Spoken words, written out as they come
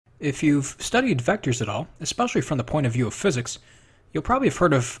If you've studied vectors at all, especially from the point of view of physics, you'll probably have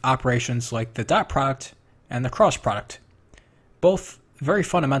heard of operations like the dot product and the cross product. Both very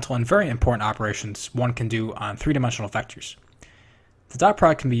fundamental and very important operations one can do on three-dimensional vectors. The dot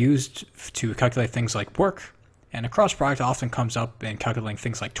product can be used to calculate things like work, and the cross product often comes up in calculating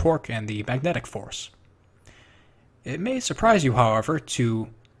things like torque and the magnetic force. It may surprise you, however, to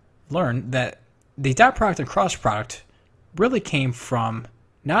learn that the dot product and cross product really came from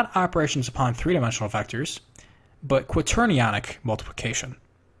not operations upon three-dimensional vectors, but quaternionic multiplication,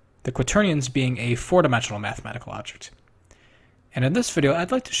 the quaternions being a four-dimensional mathematical object. And in this video,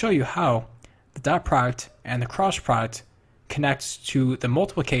 I'd like to show you how the dot product and the cross product connects to the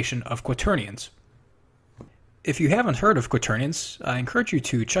multiplication of quaternions. If you haven't heard of quaternions, I encourage you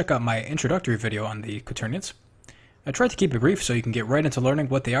to check out my introductory video on the quaternions. I tried to keep it brief so you can get right into learning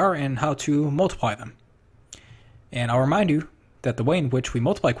what they are and how to multiply them. And I'll remind you that the way in which we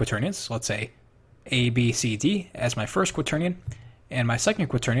multiply quaternions, let's say A, B, C, D as my first quaternion, and my second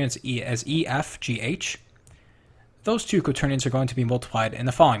quaternion is E, F, G, H, those two quaternions are going to be multiplied in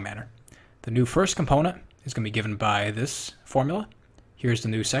the following manner. The new first component is going to be given by this formula. Here's the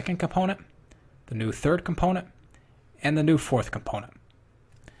new second component, the new third component, and the new fourth component.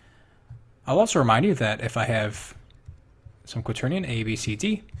 I'll also remind you that if I have some quaternion A, B, C,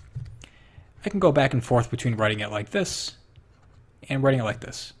 D, I can go back and forth between writing it like this and writing it like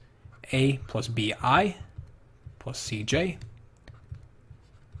this. A plus BI plus CJ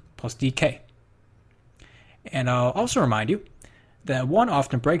plus DK. And I'll also remind you that one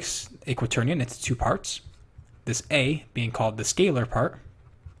often breaks a quaternion into two parts. This A being called the scalar part.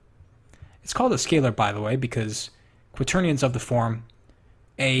 It's called a scalar, by the way, because quaternions of the form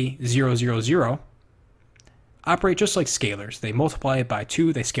A000 operate just like scalars. They multiply it by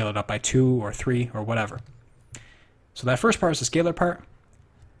 2, they scale it up by 2 or 3 or whatever. So that first part is the scalar part.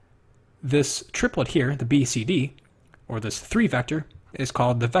 This triplet here, the BCD, or this 3 vector, is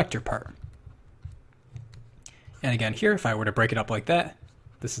called the vector part. And again here, if I were to break it up like that,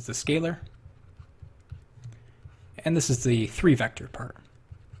 this is the scalar, and this is the 3 vector part.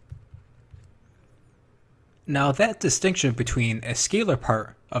 Now that distinction between a scalar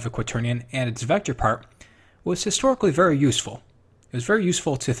part of a quaternion and its vector part was historically very useful. It was very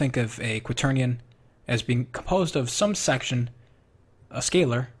useful to think of a quaternion as being composed of some section, a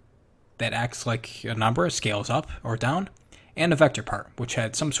scalar, that acts like a number, it scales up or down, and a vector part, which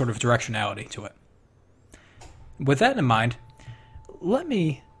had some sort of directionality to it. With that in mind, let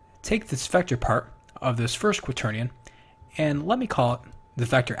me take this vector part of this first quaternion, and let me call it the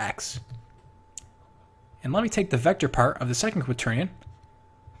vector x. And let me take the vector part of the second quaternion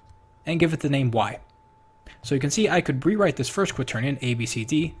and give it the name y. So you can see I could rewrite this first quaternion, A, B, C,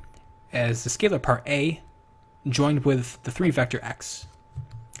 D, as the scalar part A joined with the 3 vector x.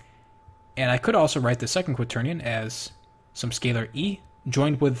 And I could also write the second quaternion as some scalar E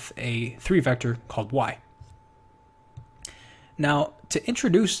joined with a 3 vector called y. Now, to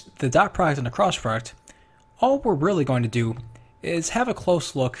introduce the dot product and the cross product, all we're really going to do is have a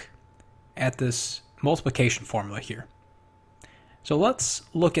close look at this multiplication formula here. So let's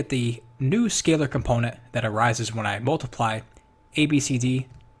look at the new scalar component that arises when I multiply ABCD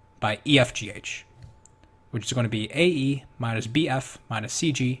by EFGH, which is going to be AE minus BF minus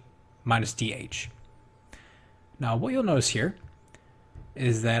CG minus DH. Now what you'll notice here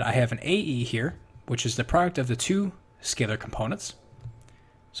is that I have an AE here, which is the product of the two scalar components.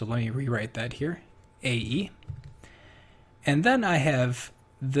 So let me rewrite that here, AE. And then I have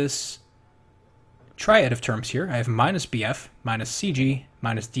this triad of terms here. I have minus BF minus CG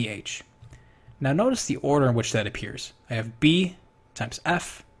minus DH. Now notice the order in which that appears. I have B times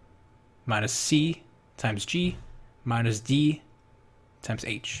F minus C times G minus D times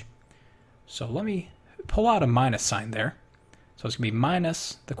H. So let me pull out a minus sign there. So it's going to be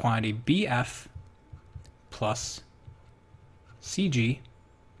minus the quantity BF plus CG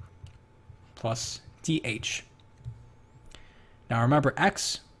plus DH. Now remember,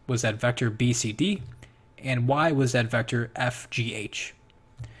 X was that vector BCD, and Y was that vector FGH.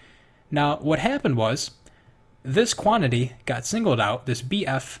 Now what happened was, this quantity got singled out, this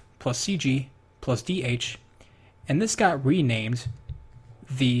BF plus CG plus DH, and this got renamed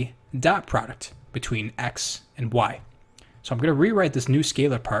the dot product between X and Y. So I'm going to rewrite this new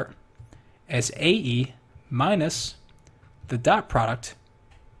scalar part as AE minus the dot product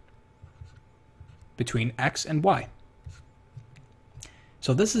between X and Y.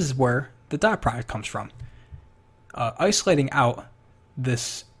 So this is where the dot product comes from. Isolating out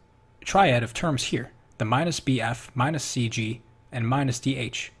this triad of terms here, the minus BF, minus CG, and minus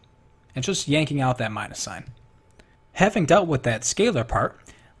DH, and just yanking out that minus sign. Having dealt with that scalar part,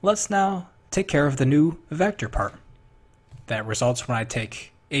 Let's now take care of the new vector part. That results when I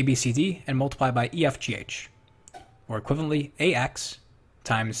take ABCD and multiply by EFGH, or equivalently AX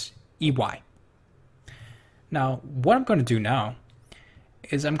times EY. Now, what I'm going to do now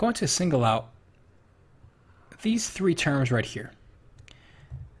is I'm going to single out these three terms right here.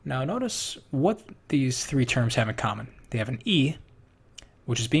 Now notice what these three terms have in common. They have an E,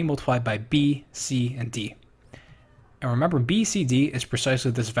 which is being multiplied by B, C, and D. And remember, B, C, D is precisely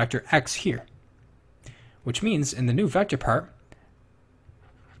this vector X here, which means in the new vector part,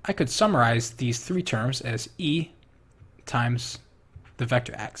 I could summarize these three terms as E times the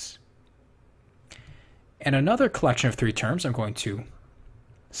vector X. And another collection of three terms I'm going to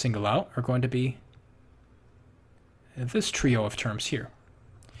single out are going to be this trio of terms here.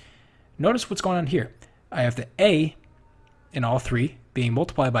 Notice what's going on here. I have the A in all three being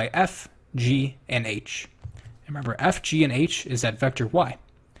multiplied by F, G, and H. And remember, F, G, and H is that vector Y.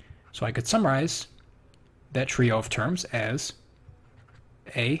 So I could summarize that trio of terms as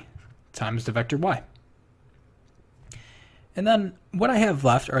A times the vector Y. And then what I have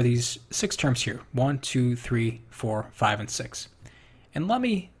left are these six terms here. 1, 2, 3, 4, 5, and 6. And let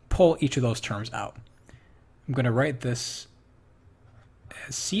me pull each of those terms out. I'm going to write this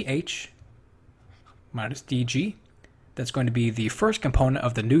as CH minus DG. That's going to be the first component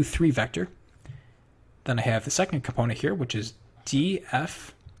of the new 3 vector. Then I have the second component here, which is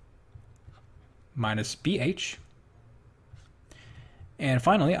DF minus BH. And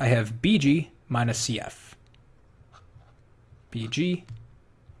finally, I have BG minus CF. BG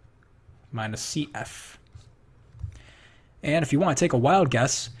minus CF. And if you want to take a wild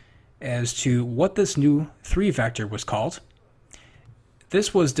guess as to what this new 3 vector was called,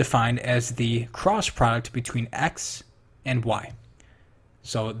 this was defined as the cross product between X and Y.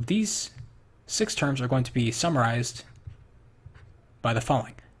 So these 6 terms are going to be summarized by the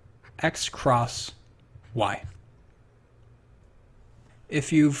following: X cross Y.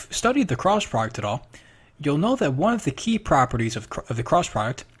 If you've studied the cross product at all, you'll know that one of the key properties of the cross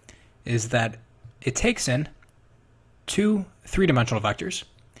product is that it takes in 2 3-dimensional vectors.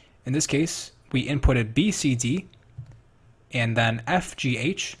 In this case, we inputted BCD and then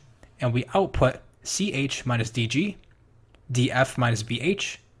FGH, and we output CH minus DG, DF minus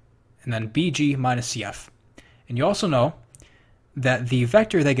BH, and then BG minus CF. And you also know that the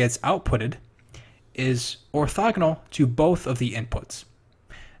vector that gets outputted is orthogonal to both of the inputs.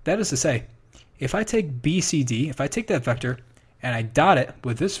 That is to say, if I take BCD, if I take that vector and I dot it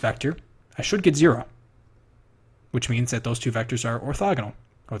with this vector, I should get 0, which means that those two vectors are orthogonal,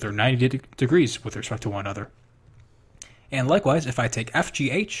 or they're 90 degrees with respect to one another. And likewise, if I take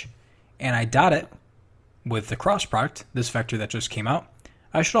FGH and I dot it with the cross product, this vector that just came out,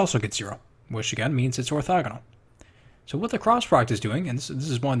 I should also get 0, which again means it's orthogonal. So what the cross product is doing, and this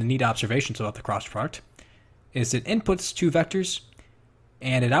is one of the neat observations about the cross product, is it inputs 2 vectors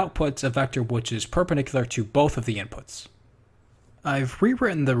and it outputs a vector which is perpendicular to both of the inputs. I've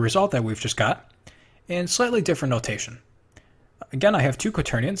rewritten the result that we've just got in slightly different notation. Again, I have 2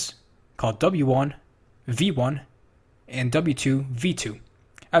 quaternions called W1, V1, and W2, V2.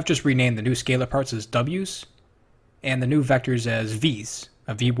 I've just renamed the new scalar parts as W's and the new vectors as V's,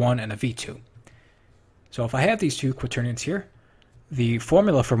 a V1 and a V2. So if I have these 2 quaternions here, the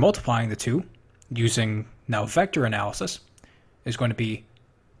formula for multiplying the 2 using now vector analysis is going to be,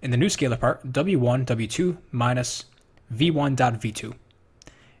 in the new scalar part, W1, W2 minus V1 dot V2.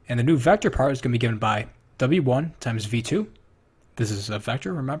 And the new vector part is going to be given by W1 times V2. This is a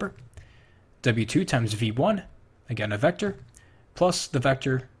vector, remember? W2 times V1, again a vector, plus the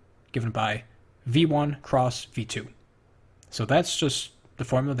vector given by V1 cross V2. So that's just the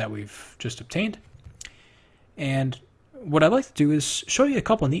formula that we've just obtained. And what I'd like to do is show you a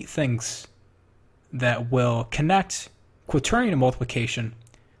couple neat things that will connect quaternion multiplication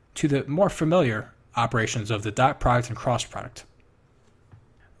to the more familiar operations of the dot product and cross product.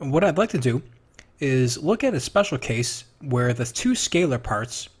 What I'd like to do is look at a special case where the 2 scalar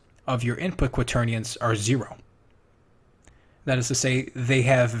parts of your input quaternions are 0. That is to say, they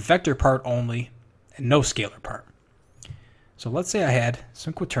have vector part only and no scalar part. So let's say I had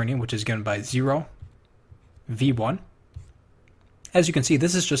some quaternion which is given by 0, V1. As you can see,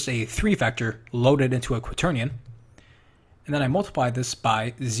 this is just a 3 vector loaded into a quaternion. And then I multiply this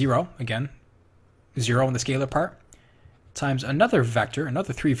by 0, again, 0 in the scalar part, times another vector,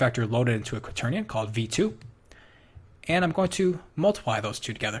 another 3 vector loaded into a quaternion called V2. And I'm going to multiply those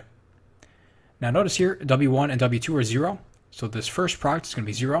 2 together. Now notice here, W1 and W2 are 0. So this first product is going to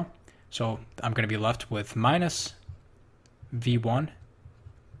be 0. So I'm going to be left with minus V1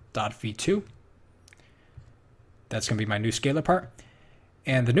 dot V2. That's going to be my new scalar part.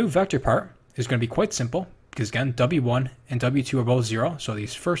 And the new vector part is going to be quite simple, because again, W1 and W2 are both 0, so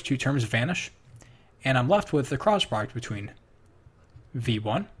these first two terms vanish. And I'm left with the cross product between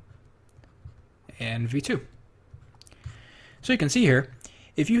V1 and V2. So you can see here,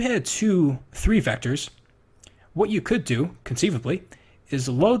 if you had 3 vectors, what you could do, conceivably, is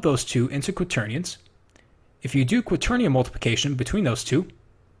load those two into quaternions. If you do quaternion multiplication between those two,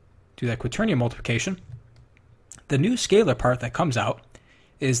 do that quaternion multiplication, the new scalar part that comes out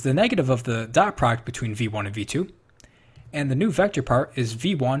is the negative of the dot product between V1 and V2, and the new vector part is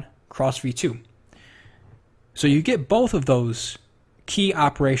V1 cross V2. So you get both of those key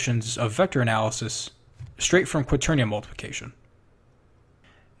operations of vector analysis straight from quaternion multiplication.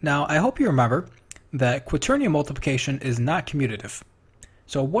 Now, I hope you remember that quaternion multiplication is not commutative.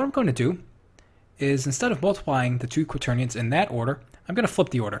 So what I'm going to do is, instead of multiplying the two quaternions in that order, I'm going to flip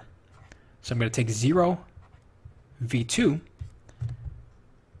the order. So I'm going to take 0 V2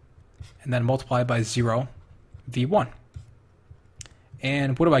 and then multiply by 0 V1.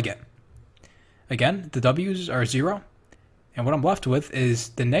 And what do I get? Again, the W's are 0, and what I'm left with is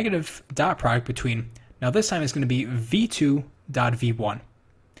the negative dot product between, now this time it's going to be V2 dot V1.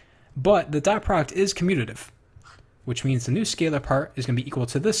 But the dot product is commutative, which means the new scalar part is going to be equal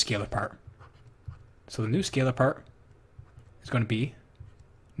to this scalar part. So the new scalar part is going to be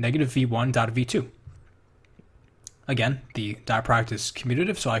negative V1 dot V2. Again, the dot product is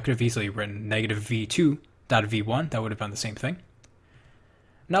commutative, so I could have easily written negative V2 dot V1. That would have been the same thing.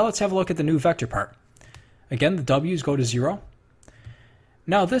 Now let's have a look at the new vector part. Again, the W's go to 0.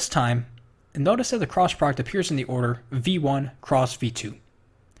 Now this time, notice that the cross product appears in the order V1 cross V2.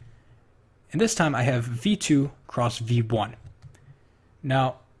 And this time I have V2 cross V1.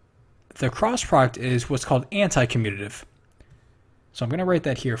 Now, the cross product is what's called anti-commutative. So I'm going to write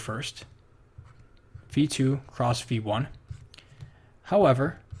that here first. V2 cross V1.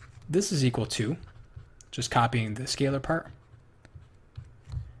 However, this is equal to, just copying the scalar part,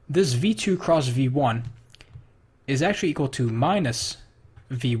 this V2 cross V1 is actually equal to minus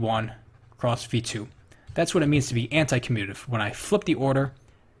V1 cross V2. That's what it means to be anti-commutative. When I flip the order,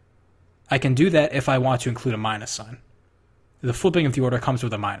 I can do that if I want to include a minus sign. The flipping of the order comes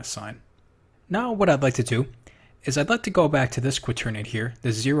with a minus sign. Now what I'd like to do is I'd like to go back to this quaternion here,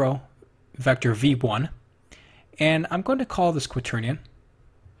 the 0 vector V1, and I'm going to call this quaternion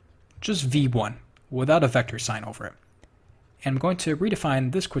just V1 without a vector sign over it. And I'm going to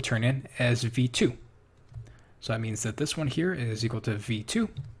redefine this quaternion as V2. So that means that this one here is equal to V2,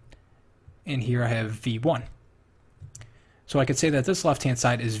 and here I have V1. So I could say that this left-hand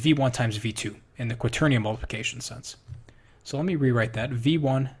side is V1 times V2 in the quaternion multiplication sense. So let me rewrite that.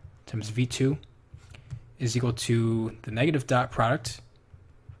 V1 times V2 is equal to the negative dot product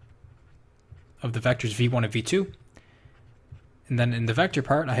of the vectors V1 and V2. And then in the vector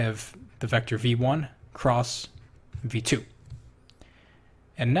part, I have the vector V1 cross V2.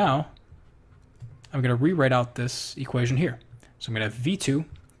 And now I'm going to rewrite out this equation here. So I'm going to have V2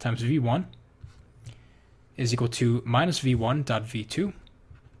 times V1 is equal to minus V1 dot V2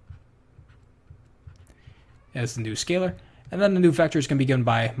 as the new scalar. And then the new vector is going to be given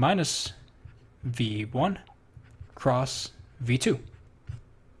by minus V1 cross V2.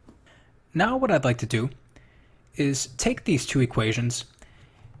 Now what I'd like to do is take these two equations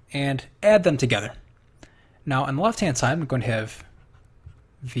and add them together. Now on the left-hand side, I'm going to have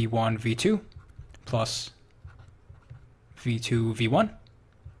V1 V2 plus V2 V1.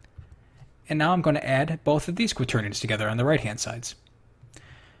 And now I'm going to add both of these quaternions together on the right-hand sides.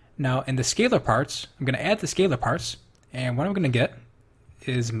 Now in the scalar parts, I'm going to add the scalar parts, and what I'm going to get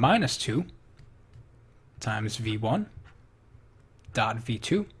is minus 2 times V1 dot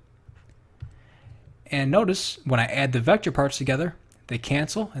V2. And notice when I add the vector parts together, they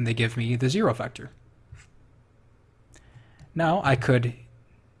cancel and they give me the 0 vector. Now I could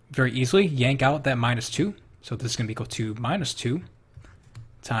very easily yank out that minus 2. So this is going to be equal to minus 2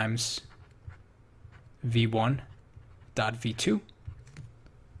 times V1 dot V2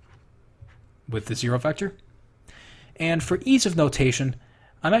 with the 0 vector. And for ease of notation,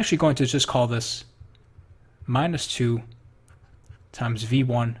 I'm actually going to just call this minus 2 times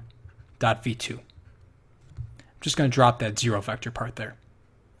V1 dot V2. I'm just going to drop that 0 vector part there.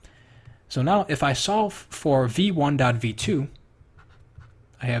 So now if I solve for V1 dot V2,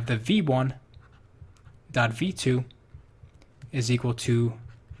 I have the V1 dot V2 is equal to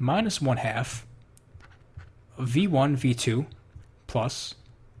minus 1/2 of V1 V2 plus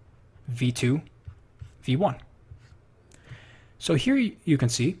V2 V1. So here you can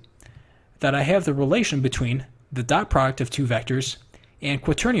see that I have the relation between the dot product of two vectors and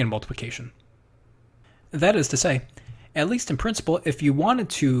quaternion multiplication. That is to say, At least in principle, if you wanted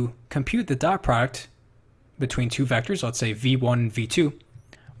to compute the dot product between two vectors, let's say v1 and v2,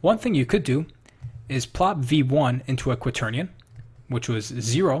 one thing you could do is plop v1 into a quaternion, which was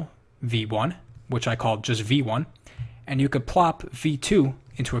 0 v1, which I called just v1, and you could plop v2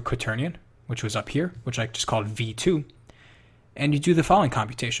 into a quaternion, which was up here, which I just called v2, and you do the following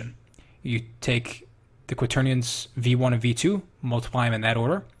computation. You take the quaternions v1 and v2, multiply them in that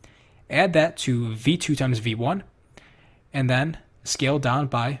order, add that to v2 times v1, and then scale down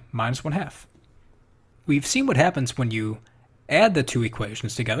by minus 1/2. We've seen what happens when you add the two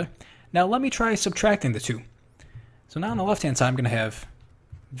equations together. Now let me try subtracting the two. So now on the left hand side I'm going to have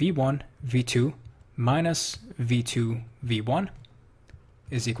v1 v2 minus v2 v1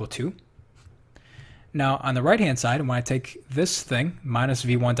 is equal to. Now on the right hand side, when I take this thing minus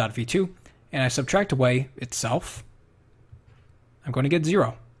v1 dot v2 and I subtract away itself, I'm going to get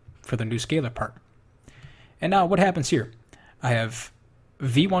 0 for the new scalar part. And now what happens here? I have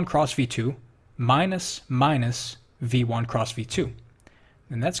v1 cross v2 minus v1 cross v2.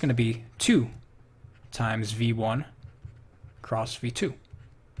 And that's going to be 2 times v1 cross v2.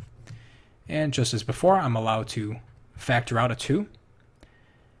 And just as before, I'm allowed to factor out a 2.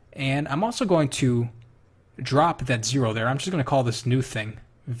 And I'm also going to drop that 0 there. I'm just going to call this new thing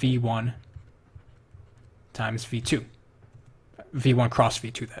v1 times v2. v1 cross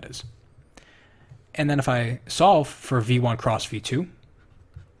v2, that is. And then if I solve for v1 cross v2,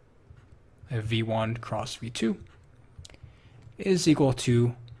 I have v1 cross v2 is equal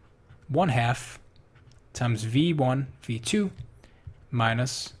to 1/2 times v1 v2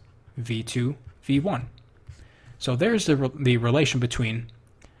 minus v2 v1. So there's the relation between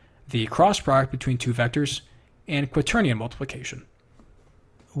the cross product between two vectors and quaternion multiplication.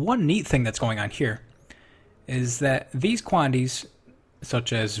 One neat thing that's going on here is that these quantities,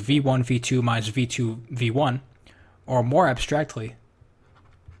 such as v1 v2 minus v2 v1, or more abstractly,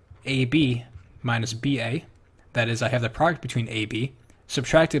 ab minus ba, that is, I have the product between ab,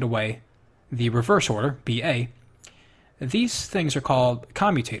 subtracted away the reverse order, ba, these things are called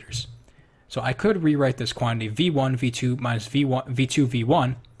commutators. So I could rewrite this quantity v1 v2 minus v2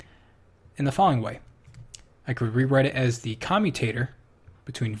 v1 in the following way. I could rewrite it as the commutator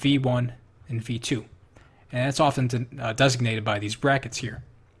between v1 and v2. And that's often designated by these brackets here.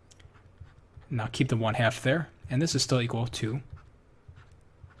 Now keep the 1/2 there, and this is still equal to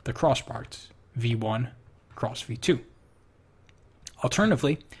the cross product, v1 cross v2.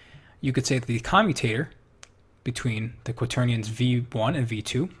 Alternatively, you could say that the commutator between the quaternions v1 and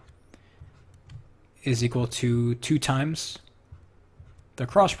v2 is equal to 2 times the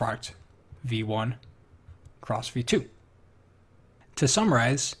cross product, v1 cross v2. To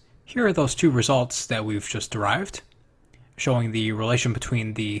summarize, here are those two results that we've just derived, showing the relation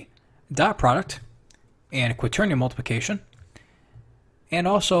between the dot product and quaternion multiplication, and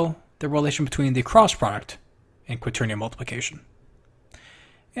also the relation between the cross product and quaternion multiplication.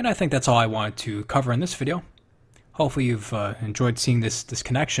 And I think that's all I wanted to cover in this video. Hopefully you've enjoyed seeing this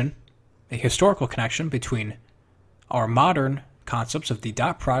connection, a historical connection between our modern concepts of the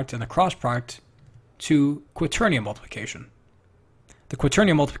dot product and the cross product to quaternion multiplication. The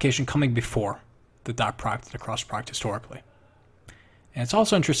quaternion multiplication coming before the dot product and the cross product historically. And it's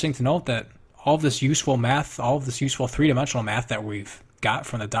also interesting to note that all of this useful math, all of this useful three-dimensional math that we've got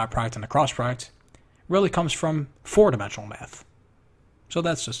from the dot product and the cross product really comes from four-dimensional math. So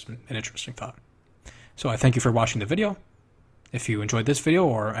that's just an interesting thought. So I thank you for watching the video. If you enjoyed this video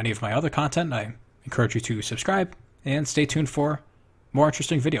or any of my other content, I encourage you to subscribe and stay tuned for more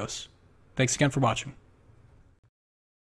interesting videos. Thanks again for watching.